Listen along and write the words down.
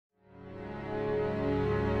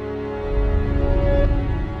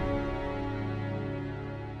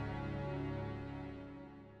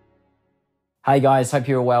Hey guys, hope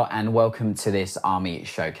you're well and welcome to this army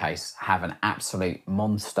showcase. I have an absolute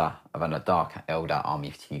monster of a Dark Elder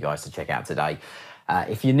army for you guys to check out today.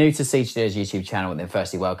 If you're new to Siege Studios YouTube channel, then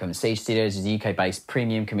firstly welcome. Siege Studios is a UK-based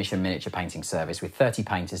premium commission miniature painting service with 30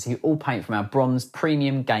 painters who all paint from our bronze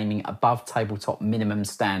premium gaming above tabletop minimum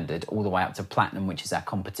standard all the way up to platinum, which is our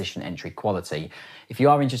competition entry quality. If you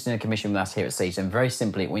are interested in a commission with us here at Siege, then very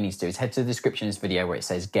simply what we need to do is head to the description of this video where it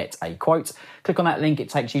says get a quote. Click on that link, it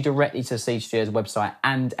takes you directly to Siege Studios website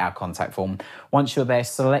and our contact form. Once you're there,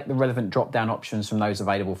 select the relevant drop-down options from those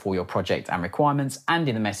available for your project and requirements, and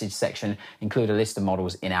in the message section include a list of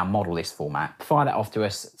models in our model list format. Fire that off to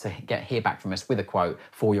us to hear back from us with a quote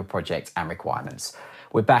for your project and requirements.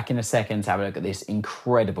 We're back in a second to have a look at this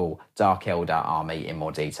incredible Dark Elder army in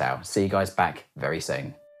more detail. See you guys back very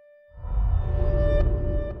soon.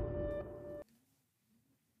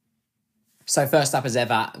 So first up as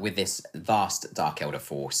ever, with this vast Dark Elder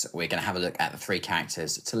force, we're going to have a look at the three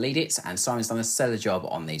characters to lead it, and Simon's done a stellar job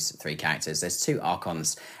on these three characters. There's two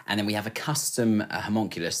Archons, and then we have a custom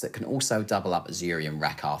homunculus that can also double up Azuri and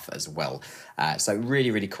Rakarth as well. So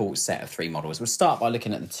really cool set of three models. We'll start by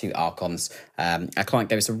looking at the two Archons. Our client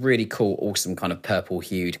gave us a really cool, awesome kind of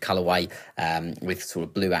purple-hued colourway with sort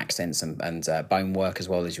of blue accents and bone work as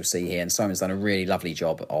well, as you'll see here. And Simon's done a really lovely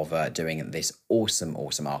job of doing this awesome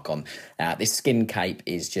Archon. This skin cape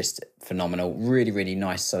is just phenomenal. Really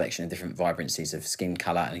nice selection of different vibrancies of skin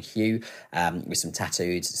colour and hue, with some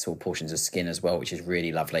tattooed sort of portions of skin as well, which is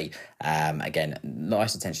really lovely. Again,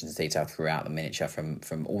 nice attention to detail throughout the miniature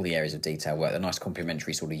from all the areas of detail work. The nice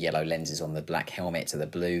complementary sort of yellow lenses on the black helmet to the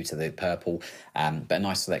blue to the purple, but a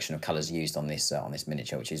nice selection of colours used on this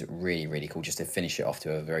miniature, which is really cool, just to finish it off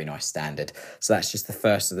to a very nice standard. So that's just the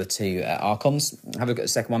first of the two Archons. Have a look at the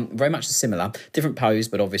second one. Very much similar, different pose,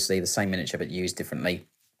 but obviously the same miniature but used differently.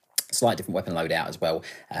 Slight different weapon loadout as well,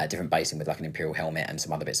 different basing with like an Imperial helmet and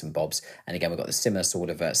some other bits and bobs. And again, we've got the similar sort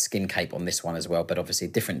of skin cape on this one as well, but obviously a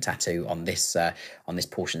different tattoo on this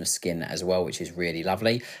portion of skin as well, which is really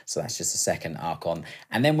lovely. So that's just the second Archon.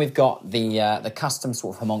 And then we've got the custom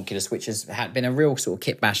sort of homunculus, which has been a real sort of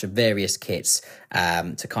kit bash of various kits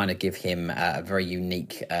to kind of give him a very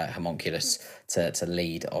unique homunculus to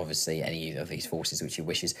lead, obviously, any of these forces which he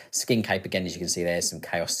wishes. Skin cape, again, as you can see, there's some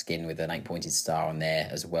chaos skin with an 8-pointed star on there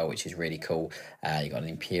as well, which is really cool. You've got an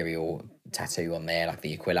Imperial tattoo on there, like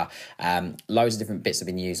the Aquila. Loads of different bits have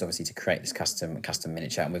been used, obviously, to create this custom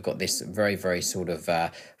miniature. And we've got this very sort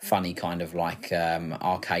of funny kind of like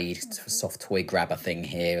arcade soft toy grabber thing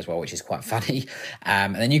here as well, which is quite funny.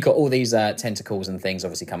 And then you've got all these tentacles and things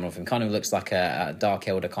obviously coming off him. Kind of looks like a Dark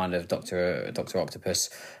Elder kind of Doctor Octopus,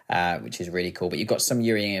 which is really cool. But you've got some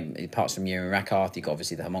parts from Uri and Rakarth. You've got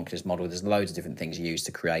obviously the homunculus model. There's loads of different things used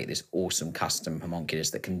to create this awesome custom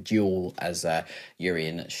homunculus that can duel as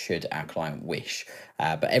Urian should our client wish.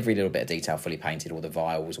 But every little bit of detail fully painted, all the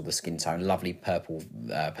vials, all the skin tone, lovely purple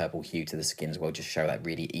hue to the skin as well, just show that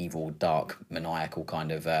really evil, dark, maniacal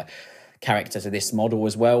kind of character to this model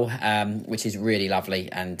as well, which is really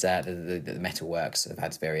lovely. And the metalworks have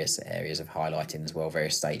had various areas of highlighting as well,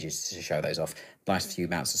 various stages to show those off. Nice few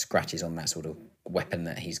amounts of scratches on that sort of weapon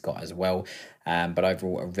that he's got as well. But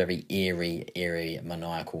overall, a very eerie,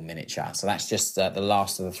 maniacal miniature. So that's just the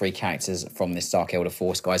last of the three characters from this Dark Elder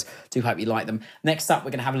force, guys. Do hope you like them. Next up,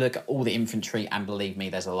 we're going to have a look at all the infantry, and believe me,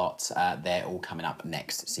 there's a lot there all coming up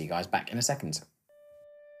next. See you guys back in a second.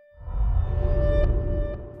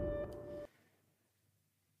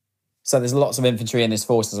 So there's lots of infantry in this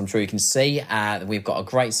force, as I'm sure you can see. We've got a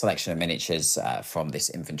great selection of miniatures from this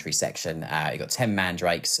infantry section. You've got 10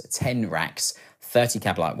 Mandrakes, 10 Raks, 30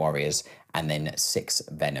 Kabalite Warriors, and then 6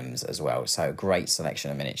 Venoms as well. So great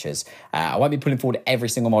selection of miniatures. I won't be pulling forward every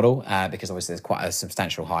single model because obviously there's quite a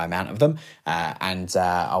substantial high amount of them. And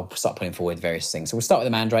I'll start pulling forward various things. So we'll start with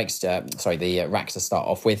the Mandrakes, the Raks to start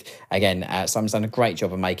off with. Again, Simon's done a great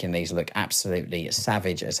job of making these look absolutely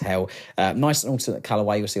savage as hell. Nice and alternate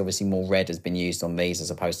colourway. You'll see obviously more red has been used on these as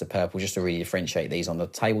opposed to purple, just to really differentiate these on the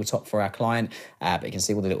tabletop for our client. But you can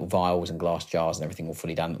see all the little vials and glass jars and everything all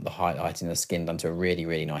fully done. The highlighting of the skin done to a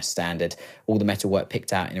really nice standard. All the metalwork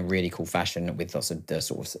picked out in a really cool fashion with lots of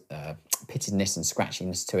sort of pittedness and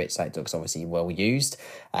scratchings to it, so it looks obviously well used.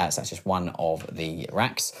 So that's just one of the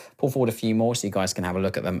Raks. Pull forward a few more so you guys can have a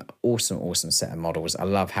look at them. Awesome set of models. I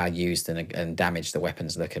love how used and damaged the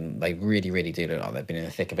weapons look, and they really do look like they've been in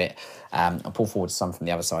the thick of it. I'll pull forward some from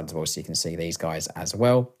the other side as well so you can see these guys as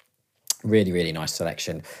well. Really nice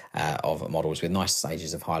selection of models with nice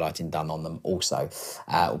stages of highlighting done on them also.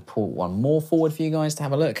 We'll pull one more forward for you guys to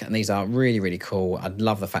have a look, and these are really cool. I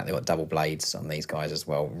love the fact they've got double blades on these guys as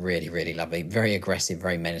well. Really lovely, very aggressive,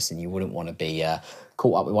 very menacing. You wouldn't want to be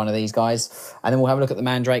caught up with one of these guys. And then we'll have a look at the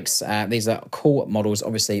Mandrakes. These are cool models,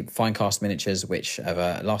 obviously fine cast miniatures, which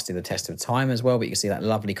have lasted the test of time as well. But you can see that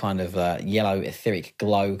lovely kind of yellow etheric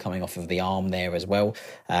glow coming off of the arm there as well.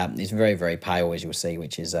 It's very, very pale, as you'll see,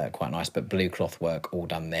 which is quite nice. But blue cloth work all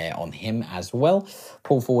done there on him as well.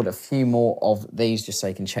 Pull forward a few more of these just so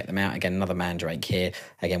you can check them out. Again, another Mandrake here,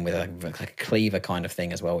 again with like a cleaver kind of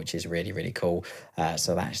thing as well, which is really, really cool.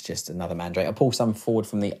 So that's just another Mandrake. I'll pull some forward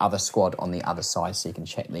from the other squad on the other side so you can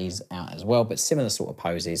check these out as well. But similar sort of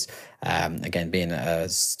poses, again being a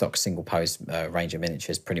stock single pose range of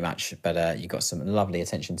miniatures pretty much, but you've got some lovely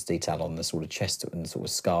attention to detail on the sort of chest and sort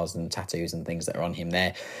of scars and tattoos and things that are on him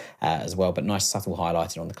there as well. But nice subtle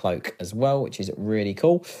highlighting on the cloak as well, which is really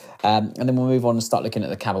cool. And then we'll move on and start looking at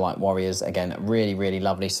the Kabalite Warriors. Again, really, really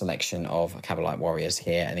lovely selection of Kabalite Warriors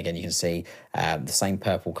here. And again, you can see the same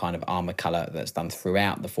purple kind of armor color that's done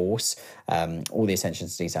throughout the force. All the attention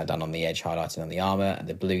to detail done on the edge, highlighting on the armor,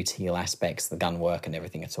 the blue teal aspects, the gun work and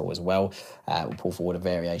everything at all as well. We'll pull forward a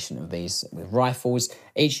variation of these with rifles.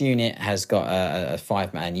 Each unit has got a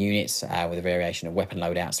 5-man unit with a variation of weapon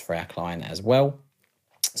loadouts for our client as well.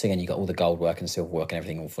 So again, you've got all the gold work and silver work and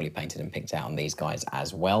everything all fully painted and picked out on these guys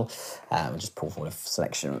as well. We'll just pull forward a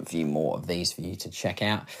selection, a few more of these for you to check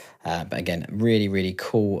out. But again, really, really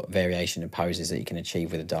cool variation of poses that you can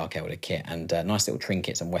achieve with a Dark Elder kit, and nice little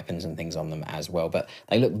trinkets and weapons and things on them as well. But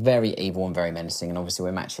they look very evil and very menacing, and obviously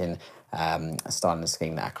we're matching a style and a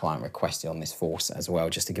scheme that our client requested on this force as well,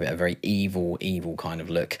 just to give it a very evil kind of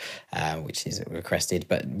look, which is requested.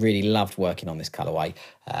 But really loved working on this colourway.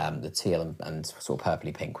 The teal and sort of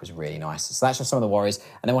purpley pink was really nice. So that's just some of the Warriors,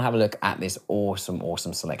 and then we'll have a look at this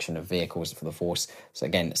awesome selection of vehicles for the force. So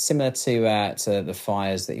again, similar to the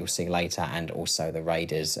Fires that you'll see later, and also the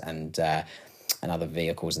Raiders and other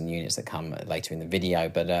vehicles and units that come later in the video.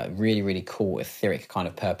 But really, really cool etheric kind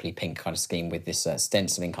of purpley pink kind of scheme with this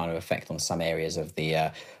stenciling kind of effect on some areas of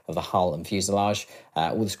the hull and fuselage.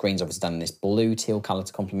 All the screens obviously done in this blue teal colour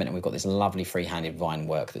to complement, and we've got this lovely free-handed vine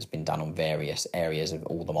work that's been done on various areas of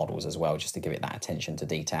all the models as well, just to give it that attention to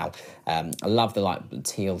detail. I love the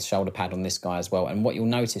teal shoulder pad on this guy as well. And what you'll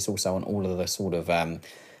notice also on all of the sort of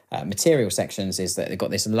material sections is that they've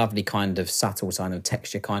got this lovely kind of subtle kind of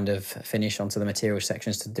texture kind of finish onto the material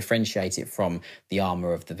sections to differentiate it from the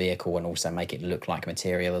armour of the vehicle and also make it look like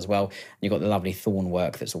material as well. And you've got the lovely thorn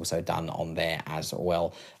work that's also done on there as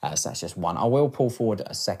well. So that's just one. I will pull forward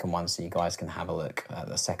a second one so you guys can have a look at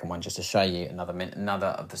the second one, just to show you another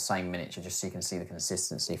of the same miniature, just so you can see the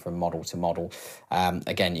consistency from model to model.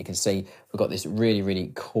 Again, you can see we've got this really,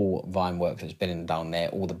 really cool vine work that's been done there,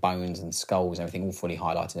 all the bones and skulls and everything all fully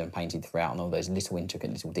highlighted and painted throughout, and all those little intricate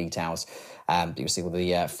little details. You'll see all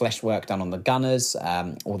the flesh work done on the gunners,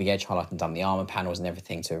 all the edge highlighting done, the armour panels and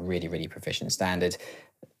everything to a really, really proficient standard.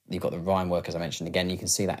 You've got the vine work, as I mentioned. Again, you can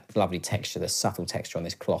see that lovely texture, the subtle texture on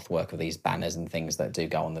this cloth work of these banners and things that do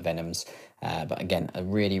go on the Venoms. But again, a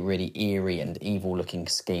really, really eerie and evil looking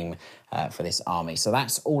scheme for this army. So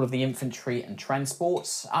that's all of the infantry and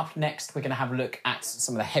transports. Up next, we're going to have a look at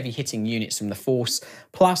some of the heavy hitting units from the force.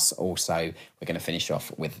 Plus, also, we're going to finish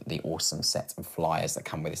off with the awesome set of flyers that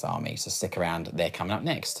come with this army. So stick around, they're coming up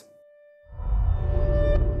next.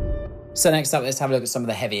 So next up, let's have a look at some of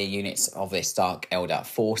the heavier units of this Dark Elder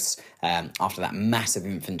force. After that massive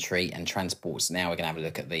infantry and transports, now we're going to have a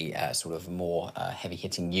look at the sort of more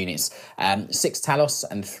heavy-hitting units. 6 Talos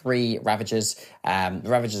and 3 Ravagers. The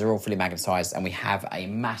Ravagers are all fully magnetised, and we have a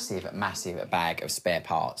massive bag of spare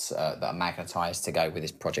parts that are magnetised to go with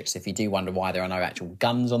this project. So if you do wonder why there are no actual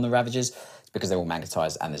guns on the Ravagers, because they're all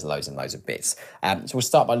magnetised and there's loads and loads of bits. So we'll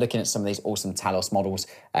start by looking at some of these awesome Talos models.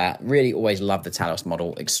 Really always love the Talos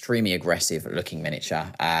model, extremely aggressive looking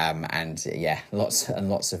miniature, and yeah, lots and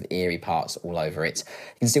lots of eerie parts all over it.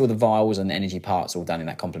 You can see all the vials and energy parts all done in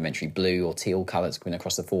that complementary blue or teal colours going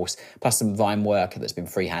across the force, plus some vine work that's been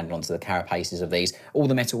freehanded onto the carapaces of these. All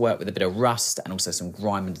the metal work with a bit of rust and also some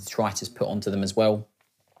grime and detritus put onto them as well.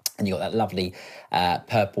 And you've got that lovely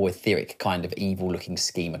purple etheric kind of evil looking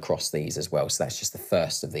scheme across these as well. So that's just the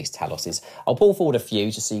first of these Taloses. I'll pull forward a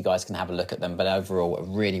few just so you guys can have a look at them, but overall a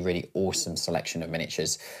really, really awesome selection of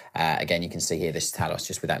miniatures. Again, you can see here this Talos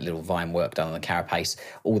just with that little vine work done on the carapace.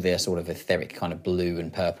 All the sort of etheric kind of blue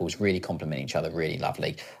and purples really complement each other, really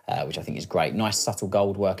lovely, which I think is great. Nice subtle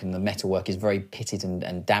gold work, and the metal work is very pitted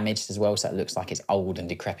and damaged as well, so it looks like it's old and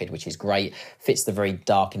decrepit, which is great. Fits the very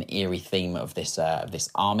dark and eerie theme of this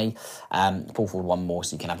army. Pull forward one more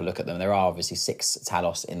so you can have a look at them. There are obviously 6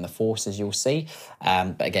 Talos in the force, as you'll see.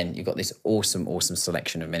 But again, you've got this awesome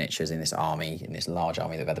selection of miniatures in this army, in this large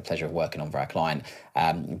army that I've had the pleasure of working on for our client.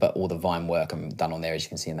 But all the vine work done on there, as you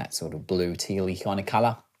can see, in that sort of blue, tealy kind of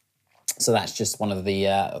colour. So that's just one of the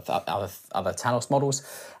other Talos models.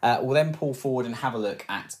 We'll then pull forward and have a look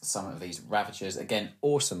at some of these Ravagers. Again,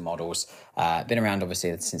 awesome models. Been around,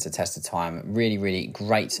 obviously, since the test of time. Really, really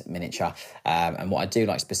great miniature. And what I do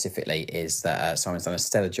like specifically is that Simon's done a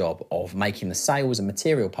stellar job of making the sails and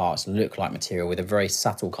material parts look like material with a very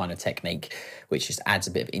subtle kind of technique, which just adds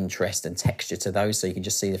a bit of interest and texture to those. So you can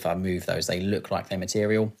just see if I move those, they look like they're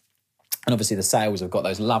material. And obviously the sails have got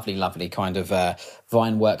those lovely, lovely kind of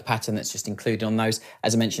vine work pattern that's just included on those.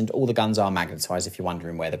 As I mentioned, all the guns are magnetised if you're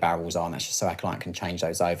wondering where the barrels are, and that's just so our client can change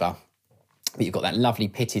those over. But you've got that lovely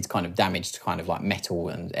pitted kind of damaged kind of like metal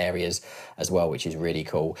and areas as well, which is really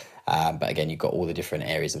cool. But again, you've got all the different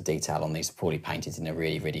areas of detail on these, poorly painted in a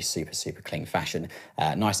really, really super, super clean fashion.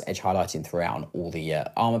 Nice edge highlighting throughout on all the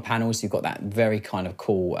armour panels. You've got that very kind of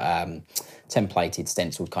cool templated,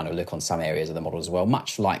 stenciled kind of look on some areas of the model as well,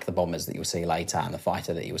 much like the bombers that you'll see later and the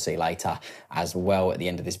fighter that you'll see later as well at the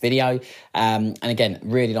end of this video. And again,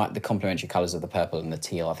 really like the complementary colours of the purple and the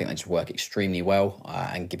teal. I think they just work extremely well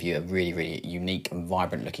and give you a really, really unique and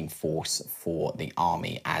vibrant looking force for the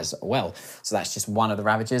army as well. So that's just one of the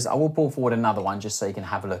Ravagers. I will pull forward another one just so you can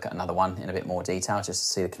have a look at another one in a bit more detail, just to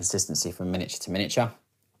see the consistency from miniature to miniature.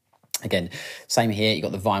 Again, same here, you've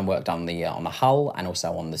got the vine work done on the hull and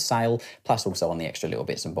also on the sail, plus also on the extra little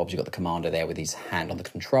bits and bobs. You've got the commander there with his hand on the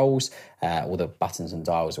controls. All the buttons and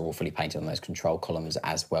dials are all fully painted on those control columns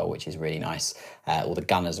as well, which is really nice. All the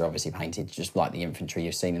gunners are obviously painted just like the infantry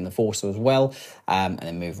you've seen in the Force as well. And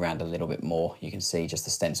then move around a little bit more. You can see just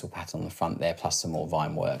the stencil pattern on the front there, plus some more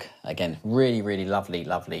vine work. Again, really, really lovely,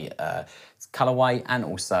 lovely colourway and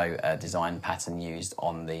also design pattern used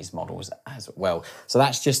on these models as well. So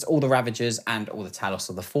that's just all the Ravagers and all the Talos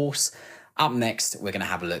of the Force. Up next, we're going to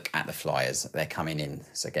have a look at the Flyers. They're coming in,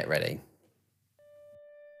 so get ready.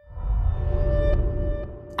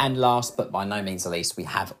 And last, but by no means the least, we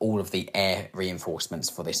have all of the air reinforcements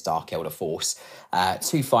for this Dark Elder Force.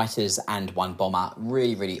 2 fighters and 1 bomber.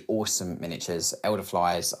 Really, really awesome miniatures. Elder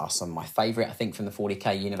Flyers are some of my favourite, I think, from the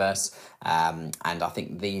 40k universe. And I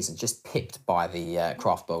think these are just pipped by the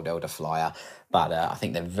Craft World Elder Flyer. But I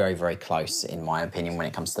think they're very, very close, in my opinion, when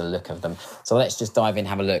it comes to the look of them. So let's just dive in,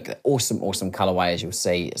 have a look. Awesome, awesome colourway, as you'll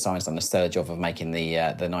see. Simon's done a stellar job of making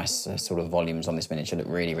the nice sort of volumes on this miniature look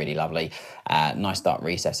really, really lovely. Nice dark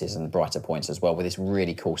recesses and brighter points as well, with this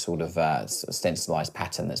really cool sort of stencilised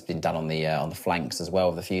pattern that's been done on the flanks as well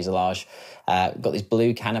of the fuselage. We've got these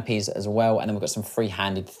blue canopies as well, and then we've got some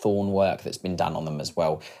free-handed thorn work that's been done on them as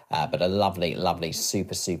well. But a lovely, lovely,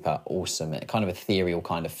 super, super awesome, kind of ethereal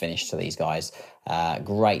kind of finish to these guys.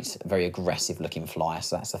 Great, very aggressive looking flyer.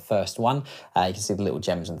 So that's the first one. You can see the little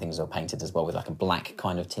gems and things are painted as well with like a black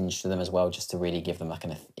kind of tinge to them as well, just to really give them like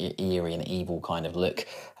an eerie and evil kind of look.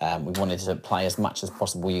 We wanted to play as much as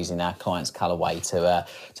possible using our client's colourway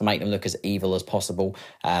to make them look as evil as possible.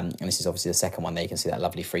 And this is obviously the second one there. You can see that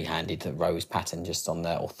lovely free-handed rose pattern just on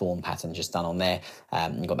there, or thorn pattern just done on there.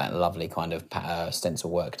 You've got that lovely kind of stencil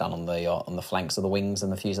work done on the flanks of the wings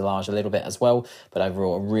and the fuselage a little bit as well. But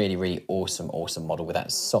overall, a really, really awesome model with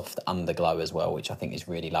that soft underglow as well, which I think is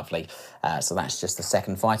really lovely. So that's just the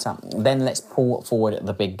second fighter. Then let's pull forward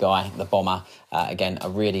the big guy, the bomber. Again, a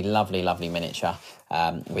really lovely, lovely miniature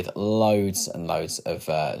with loads and loads of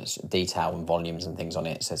detail and volumes and things on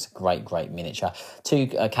it. So it's a great, great miniature.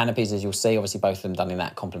 2 canopies, as you'll see, obviously both of them done in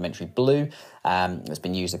that complementary blue that's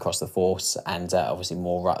been used across the Force, and obviously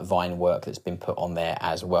more vine work that's been put on there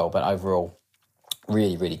as well. But overall,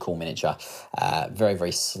 really, really cool miniature. Very,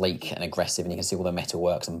 very sleek and aggressive, and you can see all the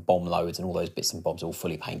metalworks and bomb loads and all those bits and bobs all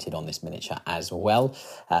fully painted on this miniature as well.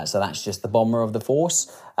 So that's just the bomber of the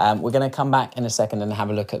Force. We're going to come back in a second and have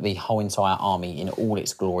a look at the whole entire army in all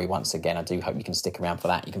its glory once again. I do hope you can stick around for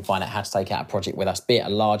that. You can find out how to take out a project with us, be it a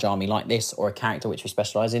large army like this, or a character which we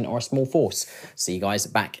specialise in, or a small force. See you guys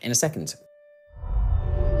back in a second.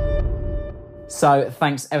 So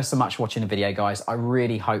thanks ever so much for watching the video, guys. I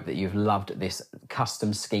really hope that you've loved this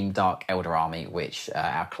custom scheme Dark Elder army, which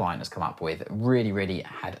our client has come up with. Really, really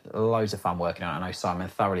had loads of fun working on it. I know Simon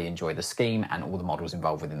thoroughly enjoyed the scheme and all the models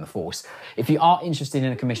involved within the Force. If you are interested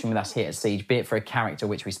in a commission with us here at Siege, be it for a character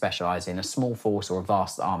which we specialise in, a small force or a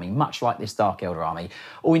vast army, much like this Dark Elder army,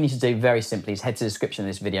 all you need to do very simply is head to the description of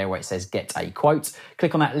this video where it says get a quote.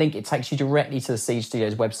 Click on that link. It takes you directly to the Siege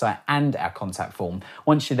Studios website and our contact form.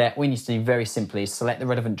 Once you're there, all you need to do very simply is select the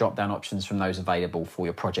relevant drop-down options from those available for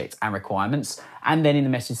your project and requirements, and then in the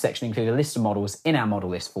message section include a list of models in our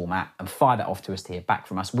model list format and fire that off to us to hear back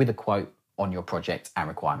from us with a quote on your project and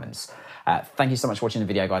requirements. Thank you so much for watching the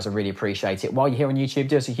video, guys. I really appreciate it. While you're here on YouTube,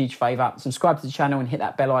 do us a huge favour, subscribe to the channel and hit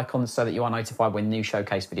that bell icon so that you are notified when new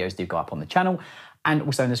showcase videos do go up on the channel. And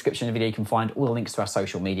also in the description of the video, you can find all the links to our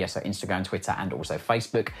social media, so Instagram, Twitter, and also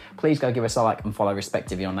Facebook. Please go give us a like and follow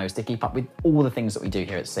respectively on those to keep up with all the things that we do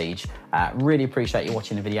here at Siege. Really appreciate you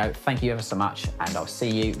watching the video. Thank you ever so much, and I'll see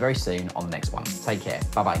you very soon on the next one. Take care.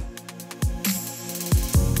 Bye-bye.